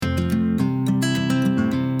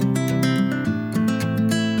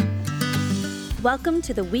Welcome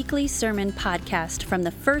to the weekly sermon podcast from the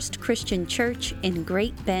First Christian Church in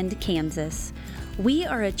Great Bend, Kansas. We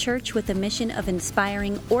are a church with a mission of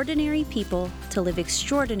inspiring ordinary people to live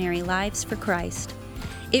extraordinary lives for Christ.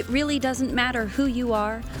 It really doesn't matter who you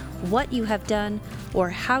are, what you have done, or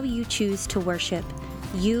how you choose to worship.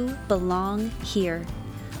 You belong here.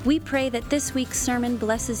 We pray that this week's sermon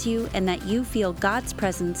blesses you and that you feel God's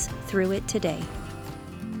presence through it today.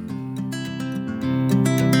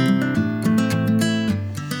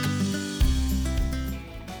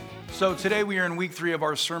 So today we are in week 3 of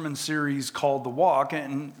our sermon series called The Walk.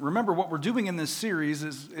 And remember, what we're doing in this series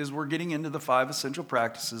is we're getting into the 5 essential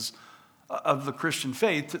practices of the Christian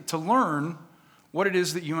faith to learn what it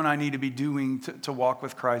is that you and I need to be doing to walk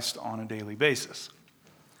with Christ on a daily basis.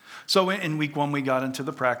 So in week 1, we got into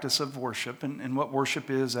the practice of worship. And what worship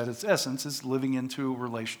is at its essence is living into a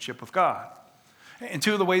relationship with God. And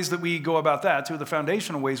 2 of the ways that we go about that, 2 of the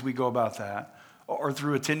foundational ways we go about that, or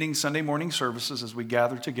through attending Sunday morning services as we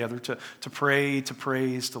gather together to pray, to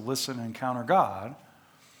praise, to listen, and encounter God.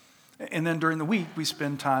 And then during the week, we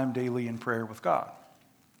spend time daily in prayer with God.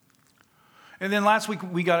 And then last week,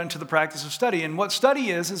 we got into the practice of study. And what study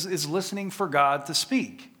is listening for God to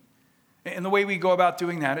speak. And the way we go about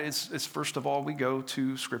doing that is first of all, we go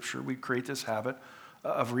to Scripture. We create this habit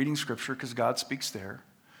of reading Scripture because God speaks there.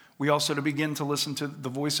 We also to begin to listen to the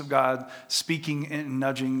voice of God speaking and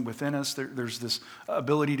nudging within us. There's this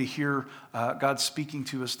ability to hear God speaking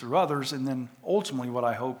to us through others. And then ultimately what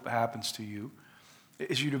I hope happens to you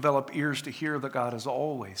is you develop ears to hear that God is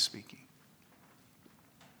always speaking.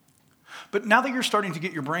 But now that you're starting to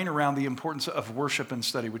get your brain around the importance of worship and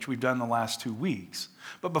study, which we've done the last 2 weeks,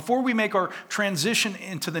 but before we make our transition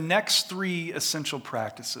into the next 3 essential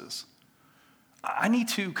practices, I need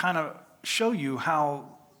to kind of show you how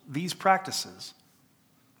these practices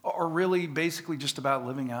are really basically just about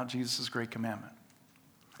living out Jesus' great commandment.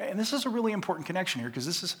 And this is a really important connection here because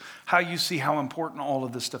this is how you see how important all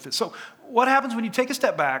of this stuff is. So what happens when you take a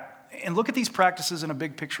step back and look at these practices in a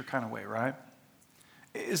big picture kind of way, right?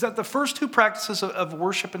 Is that the first 2 practices of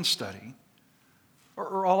worship and study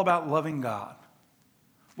are all about loving God,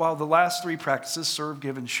 while the last 3 practices, serve,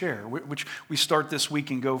 give, and share, which we start this week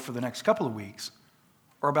and go for the next couple of weeks,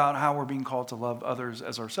 are about how we're being called to love others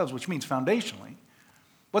as ourselves, which means foundationally,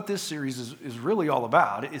 what this series is really all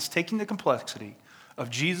about is taking the complexity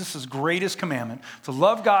of Jesus' greatest commandment, to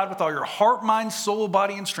love God with all your heart, mind, soul,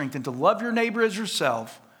 body, and strength, and to love your neighbor as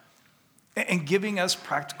yourself, and giving us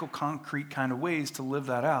practical, concrete kind of ways to live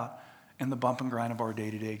that out in the bump and grind of our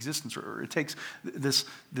day-to-day existence. Or it takes this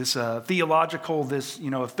theological,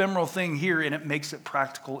 ephemeral thing here, and it makes it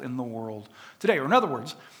practical in the world today. Or in other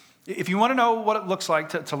words, if you want to know what it looks like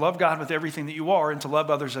to love God with everything that you are and to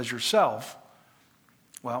love others as yourself,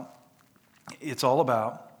 well, it's all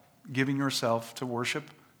about giving yourself to worship,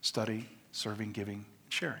 study, serving, giving,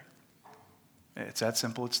 sharing. It's that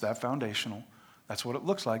simple. It's that foundational. That's what it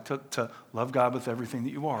looks like to love God with everything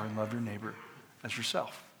that you are and love your neighbor as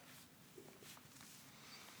yourself.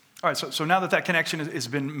 All right, so now that connection has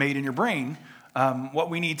been made in your brain,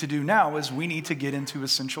 what we need to do now is we need to get into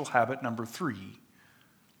essential habit number 3,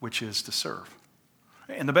 which is to serve.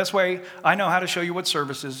 And the best way I know how to show you what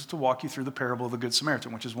service is to walk you through the parable of the Good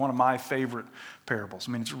Samaritan, which is one of my favorite parables.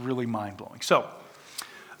 I mean, it's really mind-blowing. So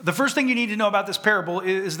the first thing you need to know about this parable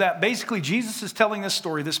is that basically Jesus is telling this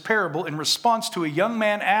story, this parable, in response to a young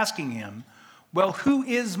man asking him, well, who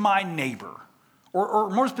is my neighbor? Or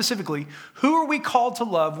more specifically, who are we called to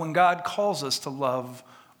love when God calls us to love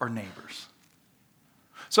our neighbors?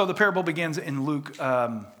 So the parable begins in Luke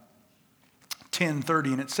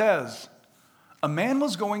 10:30, and it says, a man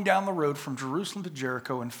was going down the road from Jerusalem to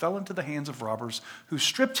Jericho and fell into the hands of robbers who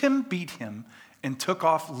stripped him, beat him, and took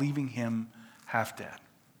off, leaving him half dead.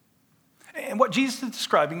 And what Jesus is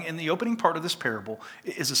describing in the opening part of this parable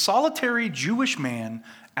is a solitary Jewish man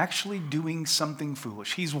actually doing something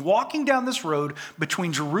foolish. He's walking down this road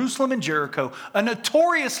between Jerusalem and Jericho, a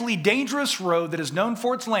notoriously dangerous road that is known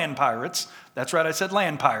for its land pirates. That's right, I said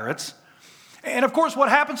land pirates. And of course, what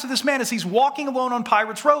happens to this man as he's walking alone on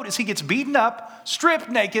Pirates Road is he gets beaten up, stripped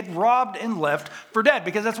naked, robbed, and left for dead.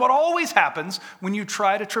 Because that's what always happens when you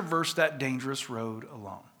try to traverse that dangerous road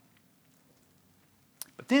alone.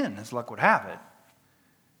 But then, as luck would have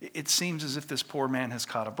it, it seems as if this poor man has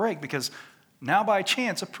caught a break because now by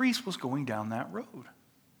chance a priest was going down that road.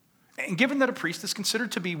 And given that a priest is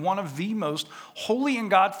considered to be one of the most holy and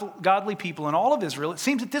godly people in all of Israel, it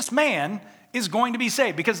seems that this man is going to be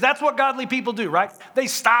saved because that's what godly people do, right? They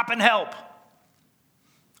stop and help.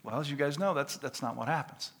 Well, as you guys know, that's not what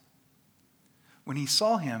happens. When he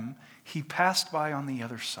saw him, he passed by on the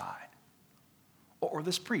other side. Or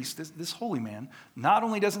this priest, this holy man, not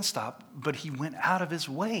only doesn't stop, but he went out of his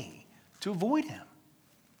way to avoid him.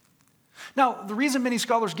 Now, the reason many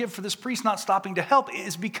scholars give for this priest not stopping to help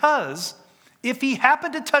is because if he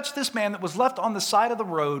happened to touch this man that was left on the side of the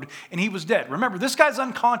road and he was dead, remember, this guy's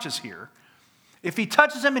unconscious here. If he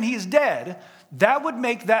touches him and he is dead, that would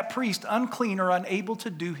make that priest unclean or unable to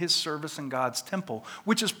do his service in God's temple,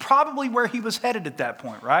 which is probably where he was headed at that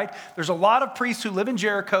point, right? There's a lot of priests who live in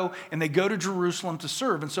Jericho and they go to Jerusalem to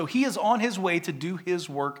serve. And so he is on his way to do his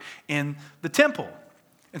work in the temple.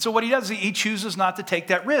 And so what he does is he chooses not to take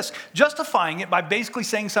that risk, justifying it by basically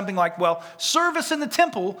saying something like, well, service in the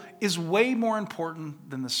temple is way more important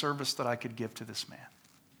than the service that I could give to this man.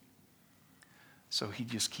 So he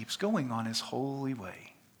just keeps going on his holy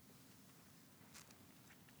way.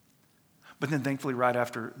 But then thankfully right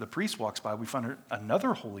after the priest walks by, we find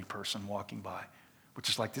another holy person walking by, which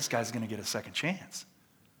is like, this guy's going to get a second chance.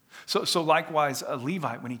 So likewise, a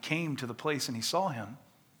Levite, when he came to the place and he saw him,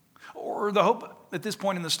 or the hope at this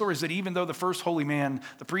point in the story is that even though the first holy man,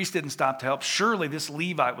 the priest didn't stop to help, surely this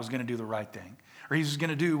Levite was going to do the right thing. Or he was going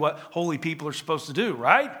to do what holy people are supposed to do,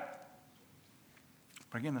 right?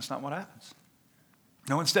 But again, that's not what happens.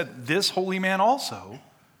 No, instead, this holy man also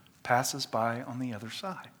passes by on the other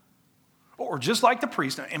side. Or just like the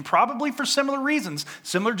priest, and probably for similar reasons,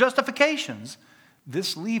 similar justifications,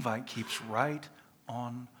 this Levite keeps right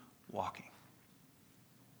on walking.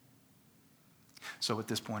 So at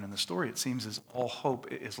this point in the story, it seems as all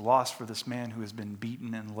hope is lost for this man who has been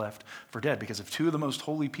beaten and left for dead. Because if two of the most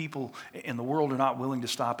holy people in the world are not willing to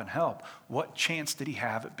stop and help, what chance did he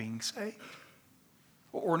have at being saved?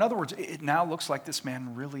 Or in other words, it now looks like this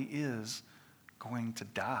man really is going to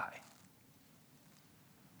die.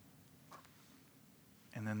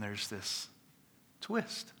 And then there's this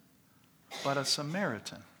twist. But a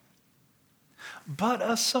Samaritan,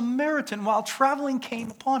 while traveling,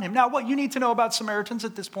 came upon him. Now, what you need to know about Samaritans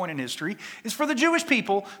at this point in history is for the Jewish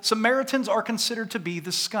people, Samaritans are considered to be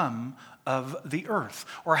the scum of the earth,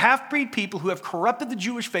 or half-breed people who have corrupted the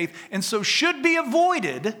Jewish faith and so should be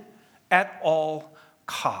avoided at all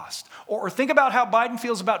cost. Or think about how Biden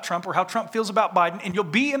feels about Trump or how Trump feels about Biden, and you'll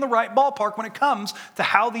be in the right ballpark when it comes to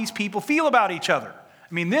how these people feel about each other.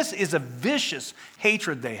 I mean, this is a vicious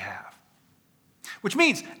hatred they have. Which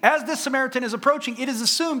means, as this Samaritan is approaching, it is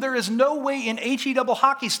assumed there is no way in HE double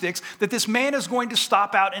hockey sticks that this man is going to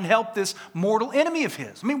stop out and help this mortal enemy of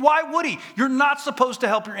his. I mean, why would he? You're not supposed to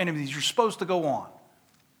help your enemies. You're supposed to go on.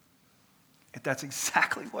 And that's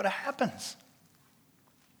exactly what happens.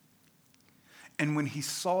 And when he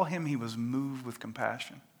saw him, he was moved with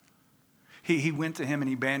compassion. He went to him and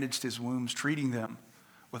he bandaged his wounds, treating them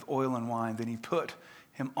with oil and wine. Then he put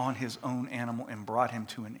him on his own animal and brought him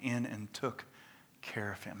to an inn and took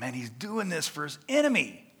care of him. Man, he's doing this for his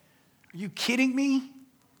enemy. Are you kidding me?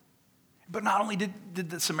 But not only did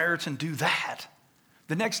the Samaritan do that,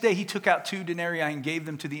 the next day he took out 2 denarii and gave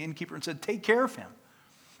them to the innkeeper and said, take care of him.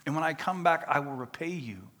 And when I come back, I will repay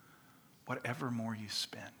you whatever more you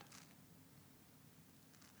spend.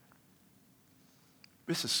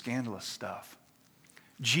 This is scandalous stuff.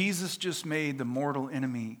 Jesus just made the mortal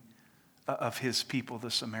enemy of his people,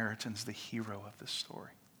 the Samaritans, the hero of this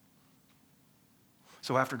story.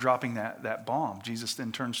 So after dropping that bomb, Jesus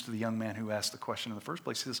then turns to the young man who asked the question in the first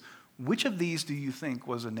place. He says, which of these do you think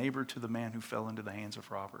was a neighbor to the man who fell into the hands of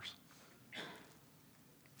robbers?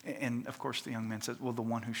 And of course the young man says, well, the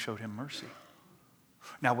one who showed him mercy.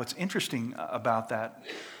 Now what's interesting about that,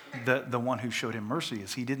 the one who showed him mercy,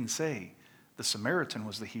 is he didn't say the Samaritan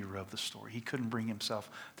was the hero of the story. He couldn't bring himself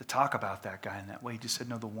to talk about that guy in that way. He just said,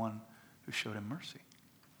 no, the one who showed him mercy.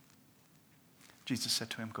 Jesus said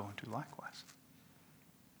to him, go and do likewise.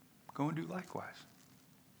 Go and do likewise.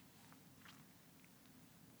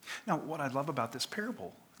 Now, what I love about this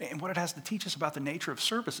parable and what it has to teach us about the nature of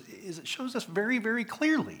service is it shows us very, very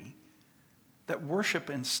clearly that worship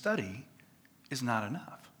and study is not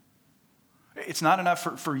enough. It's not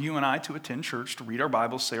enough for you and I to attend church, to read our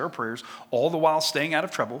Bibles, say our prayers, all the while staying out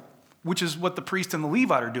of trouble, which is what the priest and the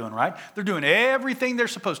Levite are doing, right? They're doing everything they're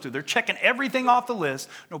supposed to. They're checking everything off the list.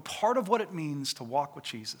 No, part of what it means to walk with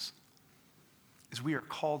Jesus is we are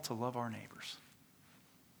called to love our neighbors.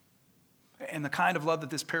 And the kind of love that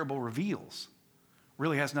this parable reveals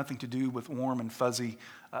really has nothing to do with warm and fuzzy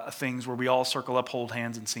things where we all circle up, hold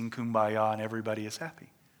hands, and sing Kumbaya and everybody is happy.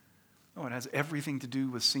 No, it has everything to do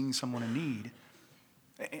with seeing someone in need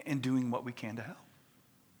and doing what we can to help.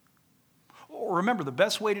 Remember, the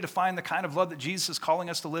best way to define the kind of love that Jesus is calling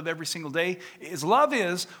us to live every single day is love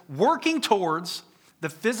is working towards the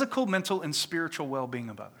physical, mental, and spiritual well-being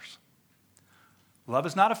of others. Love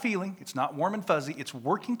is not a feeling. It's not warm and fuzzy. It's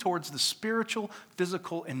working towards the spiritual,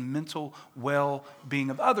 physical, and mental well-being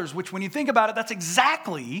of others, which when you think about it, that's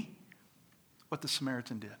exactly what the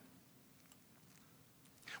Samaritan did.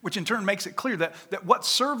 Which in turn makes it clear that what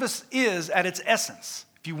service is at its essence,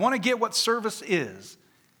 if you want to get what service is,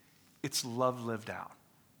 it's love lived out.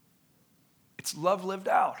 It's love lived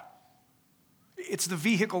out. It's the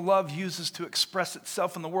vehicle love uses to express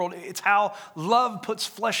itself in the world. It's how love puts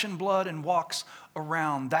flesh and blood and walks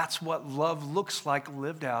around. That's what love looks like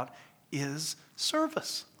lived out, is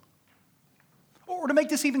service. Or to make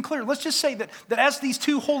this even clearer, let's just say that as these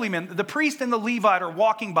two holy men, the priest and the Levite, are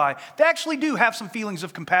walking by, they actually do have some feelings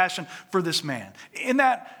of compassion for this man. In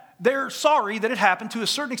that they're sorry that it happened. To a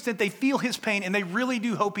certain extent, they feel his pain, and they really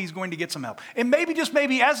do hope he's going to get some help. And maybe, just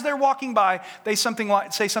maybe, as they're walking by, they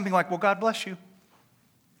say something like, well, God bless you.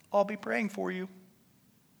 I'll be praying for you.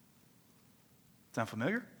 Sound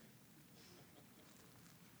familiar?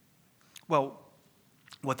 Well,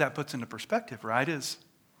 what that puts into perspective, right, is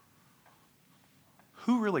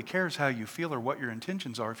who really cares how you feel or what your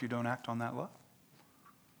intentions are if you don't act on that love?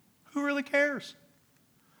 Who really cares?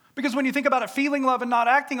 Because when you think about it, feeling love and not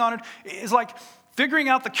acting on it is like figuring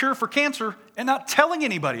out the cure for cancer and not telling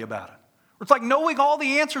anybody about it. It's like knowing all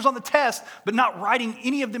the answers on the test, but not writing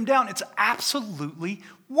any of them down. It's absolutely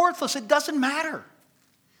worthless. It doesn't matter.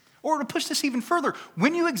 Or to push this even further,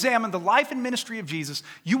 when you examine the life and ministry of Jesus,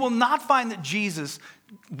 you will not find that Jesus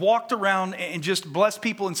walked around and just blessed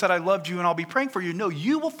people and said, I loved you and I'll be praying for you. No,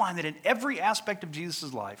 you will find that in every aspect of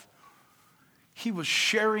Jesus' life, he was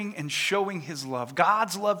sharing and showing his love,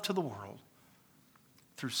 God's love to the world,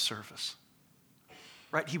 through service.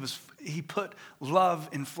 Right? He put love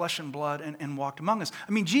in flesh and blood and walked among us.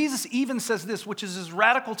 I mean, Jesus even says this, which is as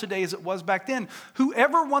radical today as it was back then.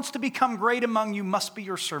 Whoever wants to become great among you must be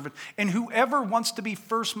your servant, and whoever wants to be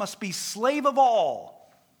first must be slave of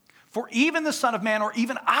all. For even the Son of Man, or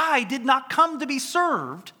even I, did not come to be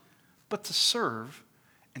served, but to serve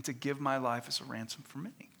and to give my life as a ransom for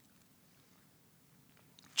many.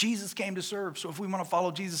 Jesus came to serve, so if we want to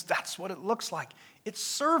follow Jesus, that's what it looks like. It's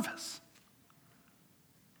service.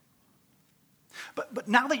 But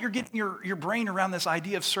now that you're getting your brain around this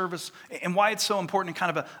idea of service and why it's so important in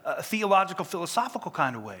kind of a theological, philosophical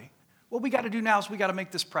kind of way, what we got to do now is we got to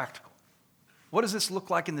make this practical. What does this look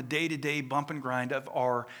like in the day-to-day bump and grind of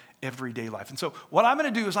our everyday life? And so what I'm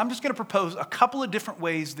going to do is I'm just going to propose a couple of different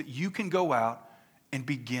ways that you can go out and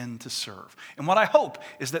begin to serve. And what I hope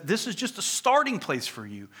is that this is just a starting place for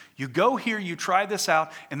you. You go here, you try this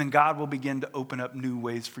out, and then God will begin to open up new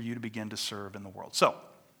ways for you to begin to serve in the world. So,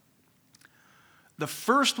 the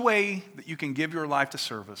first way that you can give your life to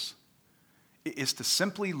service is to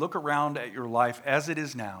simply look around at your life as it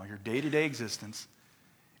is now, your day-to-day existence,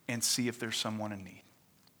 and see if there's someone in need.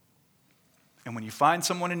 And when you find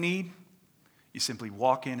someone in need, you simply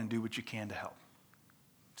walk in and do what you can to help.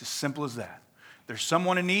 It's as simple as that. There's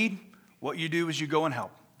someone in need, what you do is you go and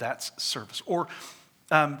help. That's service. Or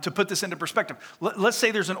to put this into perspective, let's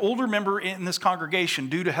say there's an older member in this congregation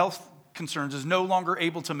due to health concerns is no longer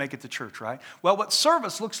able to make it to church, right? Well, what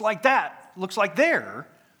service looks like there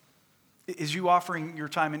is you offering your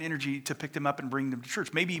time and energy to pick them up and bring them to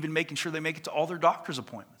church, maybe even making sure they make it to all their doctor's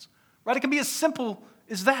appointments, right? It can be as simple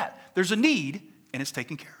as that. There's a need, and it's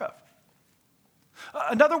taken care of.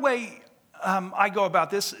 Another way I go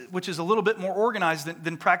about this, which is a little bit more organized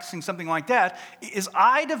than practicing something like that, is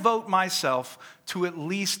I devote myself to at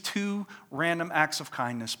least 2 random acts of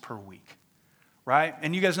kindness per week. Right?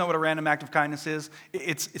 And you guys know what a random act of kindness is.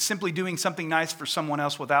 It's simply doing something nice for someone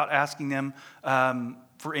else without asking them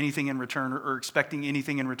for anything in return or expecting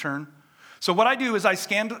anything in return. So what I do is I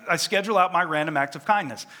schedule out my random act of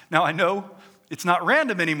kindness. Now I know it's not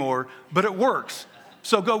random anymore, but it works.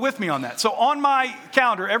 So go with me on that. So on my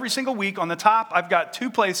calendar, every single week on the top, I've got 2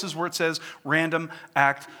 places where it says random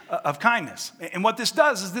act of kindness. And what this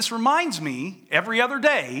does is this reminds me every other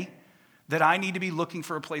day that I need to be looking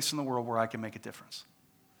for a place in the world where I can make a difference.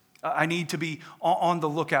 I need to be on the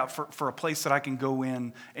lookout for a place that I can go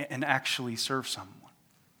in and actually serve someone.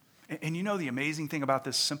 And you know the amazing thing about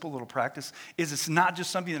this simple little practice is it's not just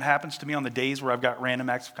something that happens to me on the days where I've got random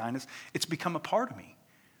acts of kindness. It's become a part of me.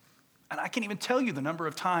 And I can't even tell you the number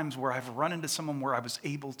of times where I've run into someone where I was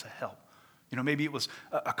able to help. You know, maybe it was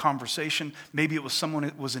a conversation. Maybe it was someone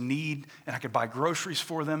that was in need and I could buy groceries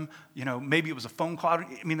for them. You know, maybe it was a phone call. I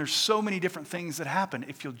mean, there's so many different things that happen.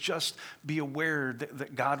 If you'll just be aware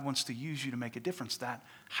that God wants to use you to make a difference, that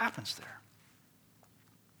happens there.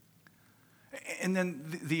 And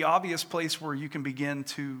then the obvious place where you can begin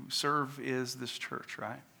to serve is this church,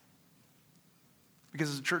 right? Because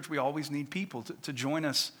as a church, we always need people to join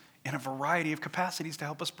us in a variety of capacities to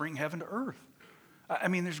help us bring heaven to earth. I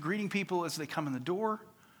mean, there's greeting people as they come in the door.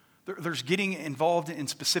 There's getting involved in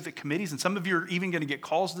specific committees, and some of you are even going to get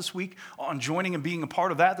calls this week on joining and being a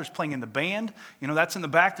part of that. There's playing in the band. That's in the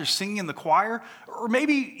back. There's singing in the choir, or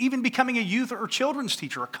maybe even becoming a youth or children's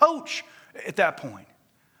teacher, a coach at that point.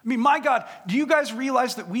 I mean, my God, do you guys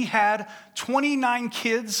realize that we had 29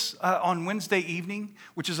 kids on Wednesday evening,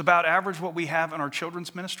 which is about average what we have in our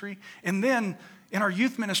children's ministry? And then in our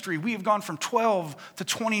youth ministry, we have gone from 12 to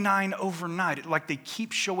 29 overnight. Like they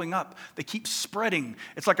keep showing up. They keep spreading.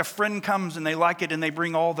 It's like a friend comes and they like it and they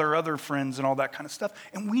bring all their other friends and all that kind of stuff.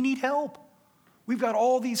 And we need help. We've got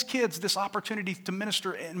all these kids, this opportunity to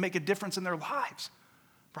minister and make a difference in their lives,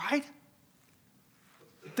 right?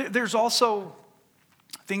 There's also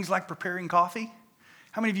things like preparing coffee.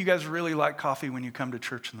 How many of you guys really like coffee when you come to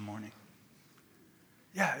church in the morning?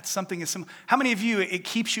 Yeah, it's something as simple. How many of you, it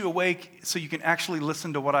keeps you awake so you can actually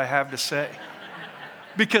listen to what I have to say?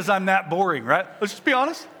 Because I'm that boring, right? Let's just be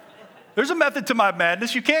honest. There's a method to my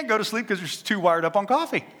madness. You can't go to sleep because you're just too wired up on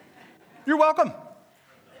coffee. You're welcome.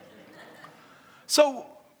 So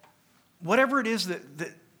whatever it is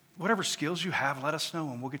whatever skills you have, let us know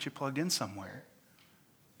and we'll get you plugged in somewhere.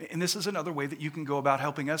 And this is another way that you can go about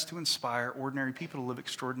helping us to inspire ordinary people to live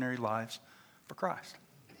extraordinary lives for Christ.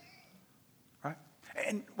 Right?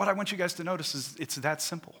 And what I want you guys to notice is it's that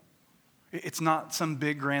simple. It's not some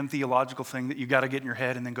big, grand theological thing that you got to get in your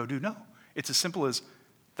head and then go do. No, it's as simple as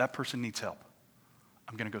that person needs help.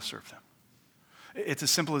 I'm going to go serve them. It's as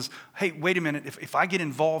simple as, hey, wait a minute. If I get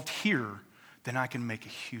involved here, then I can make a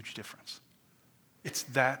huge difference. It's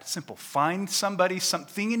that simple. Find somebody,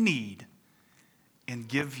 something in need, and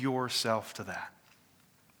give yourself to that.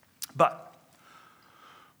 But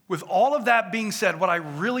with all of that being said, what I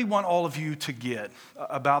really want all of you to get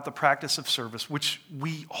about the practice of service, which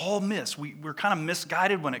we all miss, we're kind of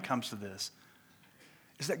misguided when it comes to this,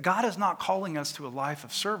 is that God is not calling us to a life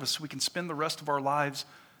of service so we can spend the rest of our lives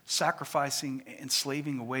sacrificing and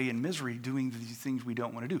slaving away in misery doing these things we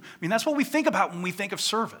don't want to do. I mean, that's what we think about when we think of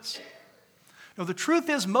service. No, the truth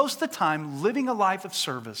is, most of the time, living a life of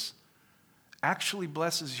service actually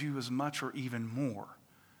blesses you as much or even more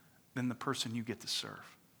than the person you get to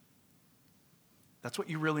serve. That's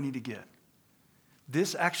what you really need to get.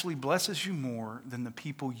 This actually blesses you more than the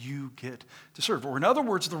people you get to serve. Or in other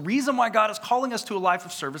words, the reason why God is calling us to a life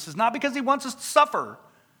of service is not because he wants us to suffer,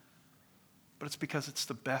 but it's because it's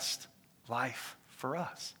the best life for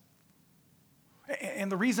us.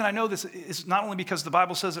 And the reason I know this is not only because the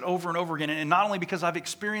Bible says it over and over again, and not only because I've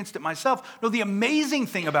experienced it myself. No, the amazing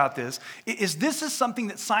thing about this is something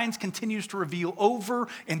that science continues to reveal over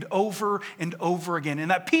and over and over again.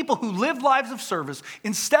 And that people who live lives of service,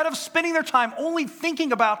 instead of spending their time only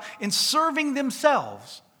thinking about and serving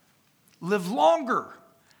themselves, live longer,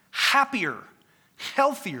 happier,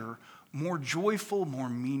 healthier, more joyful, more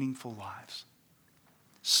meaningful lives.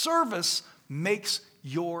 Service makes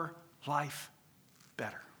your life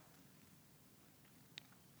better.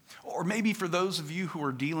 Or maybe for those of you who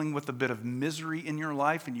are dealing with a bit of misery in your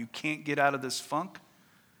life and you can't get out of this funk,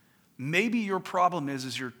 maybe your problem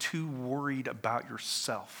is you're too worried about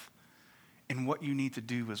yourself. And what you need to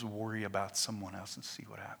do is worry about someone else and see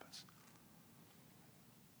what happens.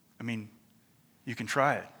 I mean, you can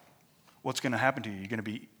try it. What's going to happen to you? You're going to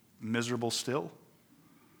be miserable still,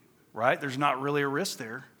 right? There's not really a risk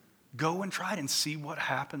there. Go and try it and see what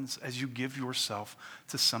happens as you give yourself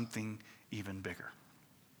to something even bigger.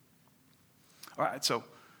 All right, so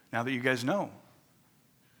now that you guys know,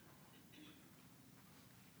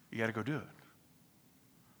 you got to go do it,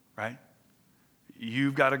 right?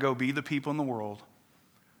 You've got to go be the people in the world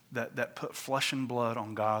that put flesh and blood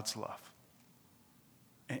on God's love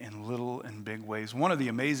in little and big ways. One of the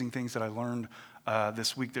amazing things that I learned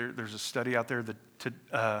this week, there's a study out there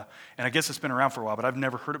and I guess it's been around for a while, but I've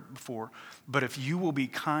never heard it before. But if you will be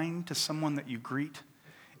kind to someone that you greet,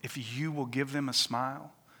 if you will give them a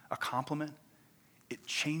smile, a compliment, it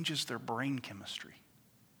changes their brain chemistry.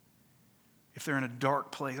 If they're in a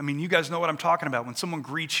dark place, I mean, you guys know what I'm talking about. When someone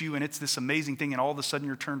greets you and it's this amazing thing and all of a sudden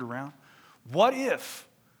you're turned around. What if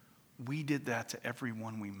we did that to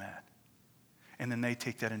everyone we met? And then they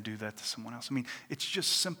take that and do that to someone else. I mean, it's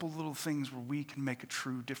just simple little things where we can make a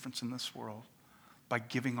true difference in this world by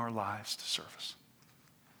giving our lives to service.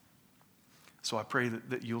 So I pray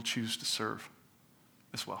that you'll choose to serve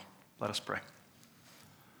as well. Let us pray.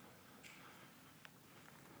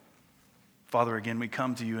 Father, again, we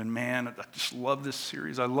come to you, and man, I just love this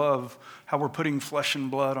series. I love how we're putting flesh and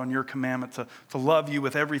blood on your commandment to love you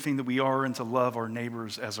with everything that we are and to love our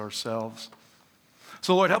neighbors as ourselves.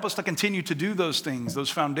 So Lord, help us to continue to do those things, those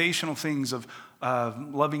foundational things of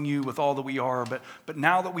loving you with all that we are. But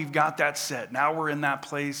now that we've got that set, now we're in that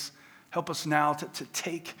place, help us now to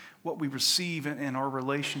take what we receive in our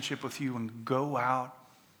relationship with you and go out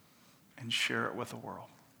and share it with the world.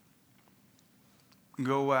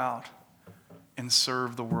 Go out and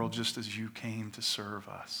serve the world just as you came to serve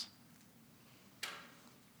us.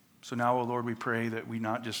 So now, oh Lord, we pray that we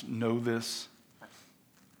not just know this.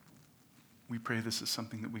 We pray this is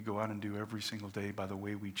something that we go out and do every single day by the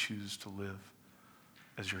way we choose to live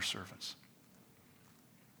as your servants.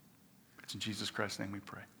 It's in Jesus Christ's name we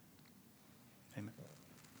pray. Amen.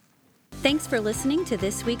 Thanks for listening to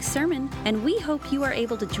this week's sermon, and we hope you are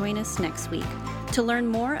able to join us next week. To learn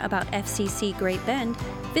more about FCC Great Bend,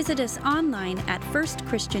 visit us online at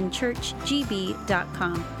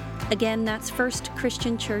firstchristianchurchgb.com. Again, that's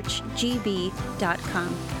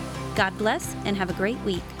firstchristianchurchgb.com. God bless and have a great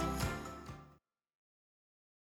week.